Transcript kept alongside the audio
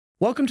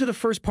Welcome to the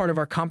first part of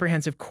our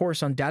comprehensive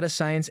course on data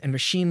science and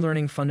machine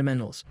learning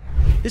fundamentals.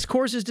 This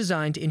course is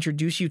designed to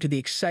introduce you to the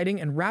exciting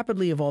and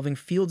rapidly evolving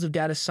fields of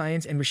data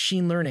science and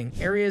machine learning,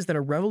 areas that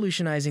are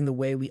revolutionizing the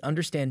way we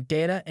understand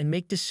data and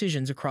make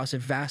decisions across a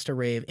vast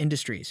array of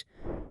industries.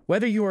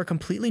 Whether you are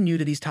completely new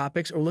to these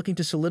topics or looking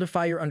to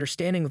solidify your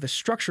understanding with a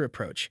structured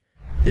approach,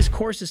 this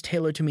course is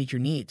tailored to meet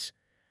your needs.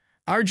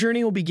 Our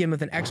journey will begin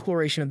with an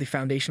exploration of the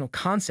foundational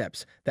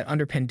concepts that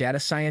underpin data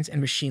science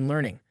and machine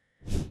learning.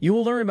 You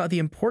will learn about the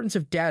importance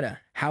of data,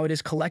 how it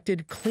is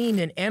collected,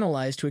 cleaned, and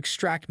analyzed to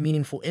extract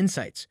meaningful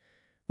insights.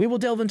 We will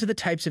delve into the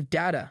types of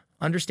data,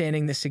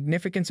 understanding the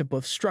significance of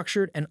both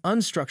structured and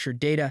unstructured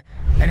data,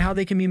 and how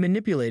they can be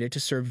manipulated to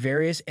serve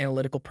various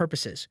analytical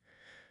purposes.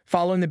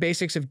 Following the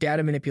basics of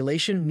data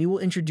manipulation, we will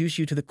introduce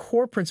you to the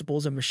core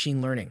principles of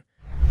machine learning.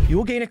 You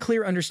will gain a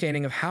clear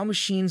understanding of how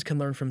machines can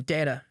learn from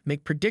data,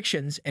 make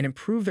predictions, and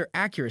improve their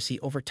accuracy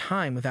over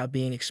time without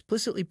being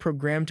explicitly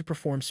programmed to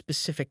perform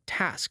specific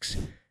tasks.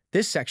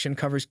 This section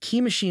covers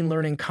key machine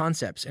learning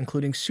concepts,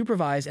 including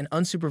supervised and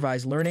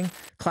unsupervised learning,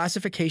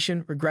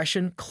 classification,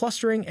 regression,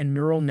 clustering, and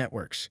neural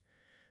networks.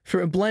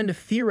 Through a blend of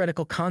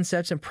theoretical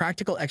concepts and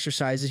practical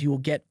exercises, you will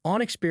get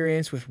on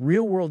experience with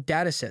real-world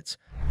datasets,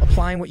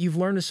 applying what you've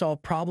learned to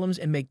solve problems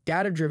and make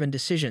data-driven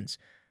decisions.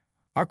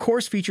 Our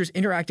course features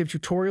interactive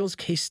tutorials,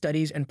 case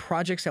studies, and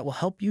projects that will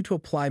help you to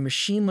apply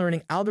machine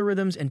learning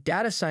algorithms and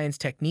data science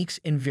techniques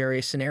in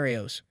various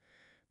scenarios.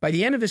 By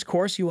the end of this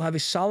course, you will have a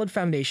solid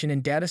foundation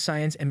in data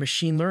science and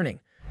machine learning.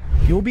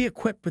 You will be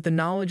equipped with the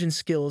knowledge and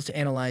skills to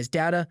analyze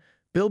data,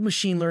 build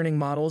machine learning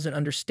models, and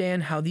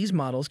understand how these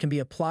models can be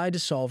applied to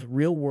solve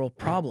real-world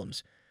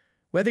problems.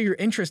 Whether your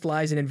interest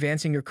lies in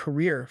advancing your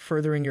career,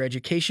 furthering your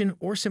education,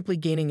 or simply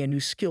gaining a new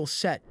skill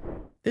set,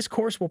 this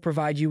course will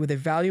provide you with a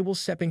valuable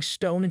stepping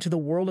stone into the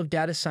world of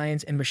data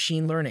science and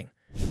machine learning.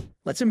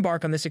 Let's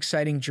embark on this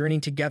exciting journey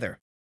together.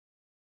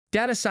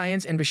 Data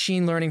science and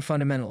machine learning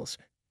fundamentals.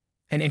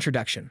 An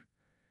introduction.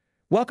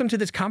 Welcome to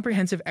this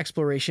comprehensive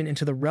exploration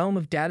into the realm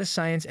of data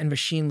science and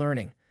machine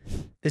learning.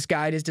 This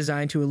guide is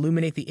designed to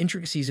illuminate the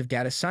intricacies of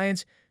data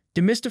science,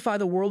 demystify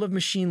the world of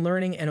machine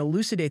learning, and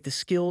elucidate the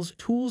skills,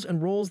 tools,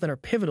 and roles that are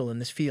pivotal in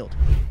this field.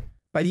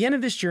 By the end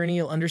of this journey,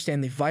 you'll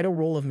understand the vital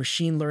role of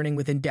machine learning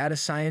within data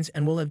science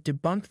and will have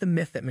debunked the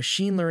myth that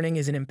machine learning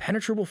is an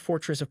impenetrable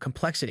fortress of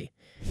complexity.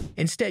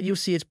 Instead, you'll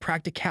see its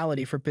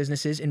practicality for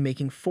businesses in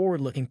making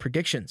forward-looking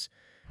predictions.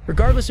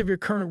 Regardless of your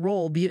current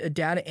role, be it a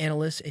data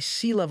analyst, a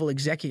C-level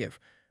executive,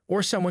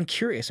 or someone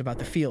curious about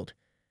the field,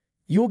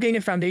 you will gain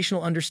a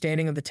foundational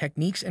understanding of the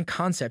techniques and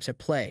concepts at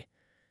play.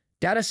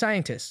 Data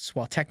scientists,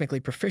 while technically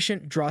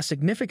proficient, draw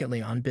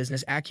significantly on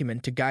business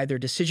acumen to guide their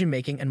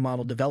decision-making and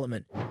model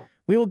development.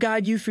 We will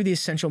guide you through the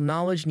essential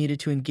knowledge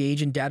needed to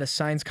engage in data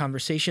science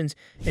conversations,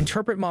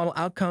 interpret model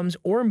outcomes,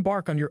 or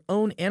embark on your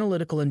own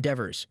analytical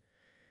endeavors.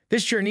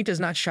 This journey does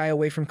not shy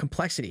away from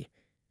complexity.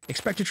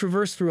 Expect to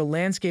traverse through a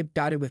landscape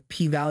dotted with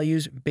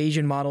p-values,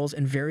 Bayesian models,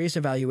 and various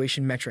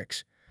evaluation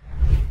metrics.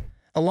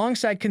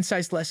 Alongside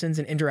concise lessons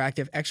and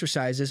interactive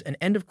exercises, an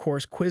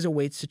end-of-course quiz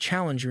awaits to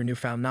challenge your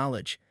newfound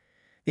knowledge.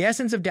 The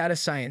essence of data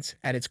science.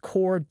 At its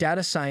core,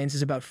 data science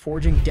is about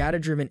forging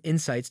data-driven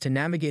insights to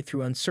navigate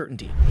through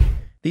uncertainty.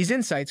 These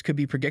insights could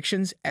be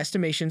predictions,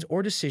 estimations,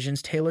 or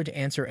decisions tailored to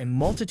answer a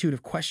multitude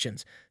of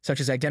questions, such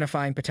as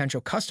identifying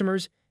potential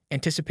customers,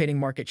 anticipating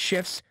market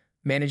shifts,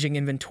 managing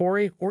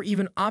inventory, or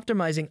even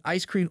optimizing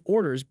ice cream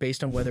orders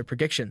based on weather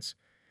predictions.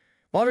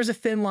 While there's a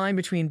thin line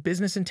between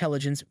business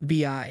intelligence,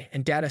 BI,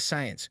 and data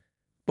science,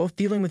 both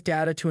dealing with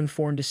data to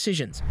inform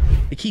decisions,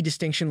 the key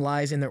distinction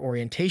lies in their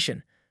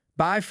orientation.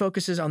 BI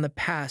focuses on the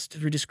past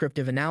through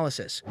descriptive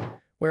analysis,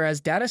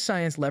 whereas data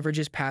science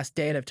leverages past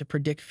data to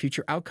predict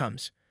future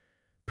outcomes.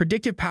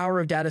 Predictive power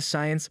of data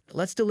science.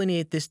 Let's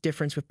delineate this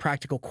difference with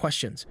practical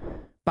questions.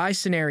 BI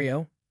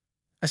scenario.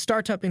 A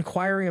startup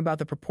inquiring about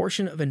the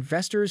proportion of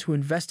investors who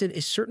invested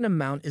a certain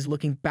amount is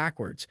looking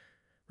backwards,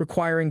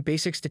 requiring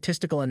basic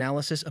statistical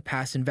analysis of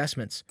past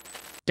investments.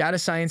 Data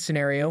science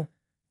scenario.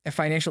 A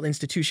financial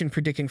institution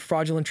predicting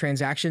fraudulent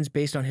transactions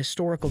based on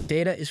historical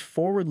data is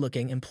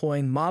forward-looking,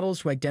 employing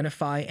models to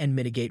identify and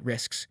mitigate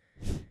risks.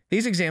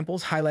 These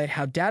examples highlight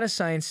how data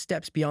science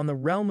steps beyond the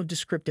realm of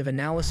descriptive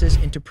analysis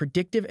into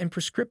predictive and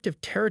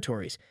prescriptive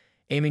territories,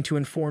 aiming to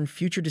inform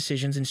future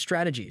decisions and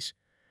strategies.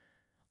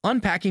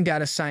 Unpacking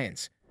data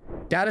science.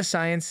 Data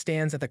science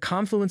stands at the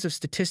confluence of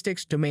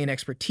statistics, domain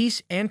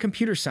expertise, and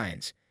computer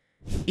science.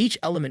 Each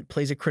element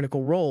plays a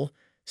critical role: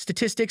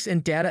 statistics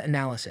and data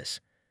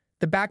analysis,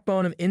 the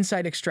backbone of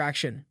insight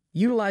extraction,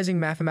 utilizing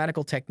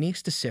mathematical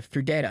techniques to sift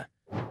through data.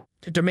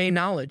 To domain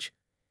knowledge,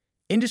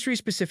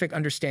 industry-specific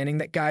understanding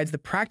that guides the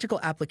practical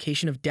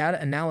application of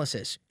data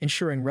analysis,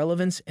 ensuring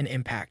relevance and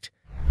impact.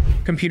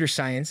 Computer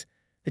science,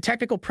 the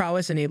technical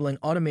prowess enabling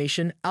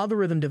automation,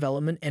 algorithm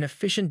development, and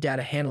efficient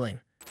data handling.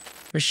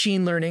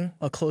 Machine learning,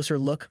 a closer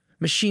look.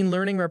 Machine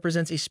learning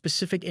represents a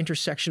specific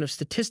intersection of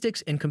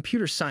statistics and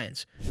computer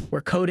science,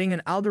 where coding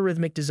and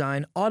algorithmic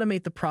design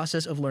automate the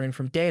process of learning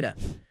from data.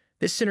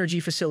 This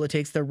synergy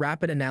facilitates the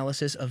rapid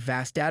analysis of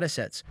vast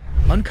datasets,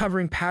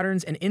 uncovering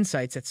patterns and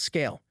insights at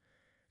scale.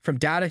 From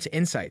data to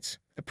insights,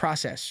 the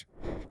process.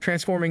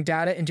 Transforming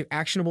data into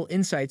actionable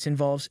insights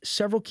involves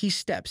several key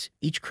steps,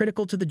 each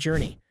critical to the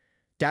journey.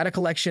 Data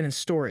collection and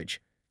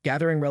storage,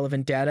 gathering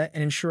relevant data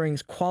and ensuring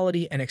its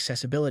quality and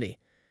accessibility.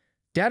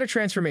 Data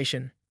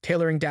transformation,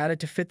 tailoring data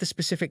to fit the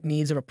specific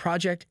needs of a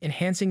project,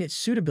 enhancing its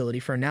suitability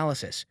for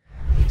analysis.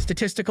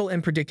 Statistical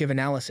and predictive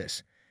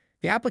analysis,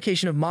 the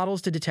application of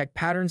models to detect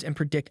patterns and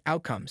predict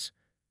outcomes.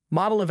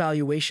 Model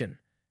evaluation,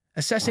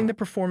 assessing the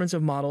performance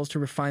of models to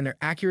refine their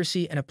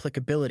accuracy and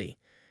applicability.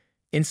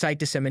 Insight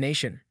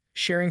dissemination,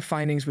 sharing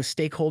findings with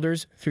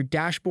stakeholders through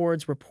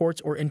dashboards,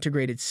 reports, or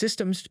integrated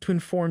systems to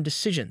inform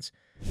decisions.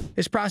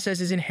 This process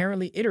is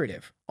inherently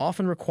iterative,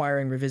 often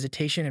requiring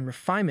revisitation and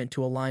refinement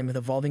to align with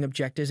evolving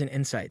objectives and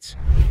insights.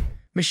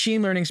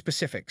 Machine learning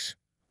specifics.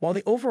 While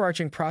the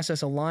overarching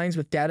process aligns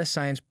with data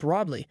science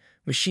broadly,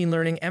 machine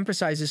learning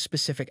emphasizes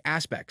specific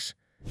aspects.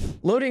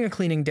 Loading and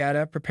cleaning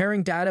data,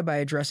 preparing data by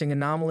addressing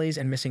anomalies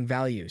and missing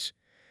values.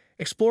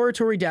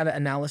 Exploratory data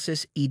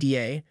analysis,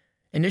 EDA,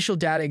 initial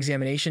data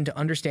examination to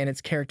understand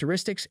its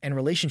characteristics and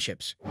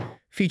relationships.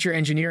 Feature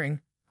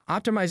engineering,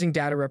 optimizing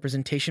data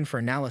representation for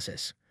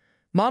analysis.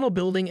 Model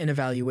building and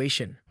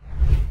evaluation,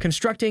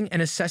 constructing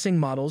and assessing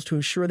models to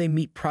ensure they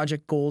meet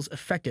project goals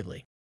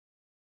effectively.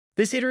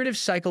 This iterative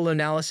cycle of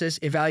analysis,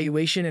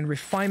 evaluation, and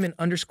refinement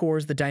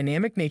underscores the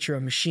dynamic nature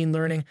of machine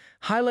learning,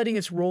 highlighting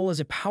its role as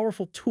a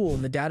powerful tool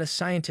in the data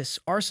scientist's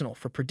arsenal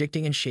for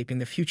predicting and shaping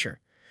the future.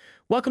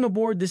 Welcome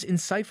aboard this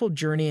insightful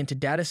journey into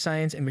data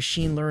science and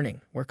machine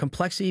learning, where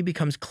complexity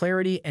becomes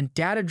clarity and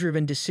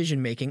data-driven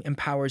decision-making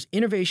empowers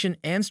innovation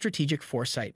and strategic foresight.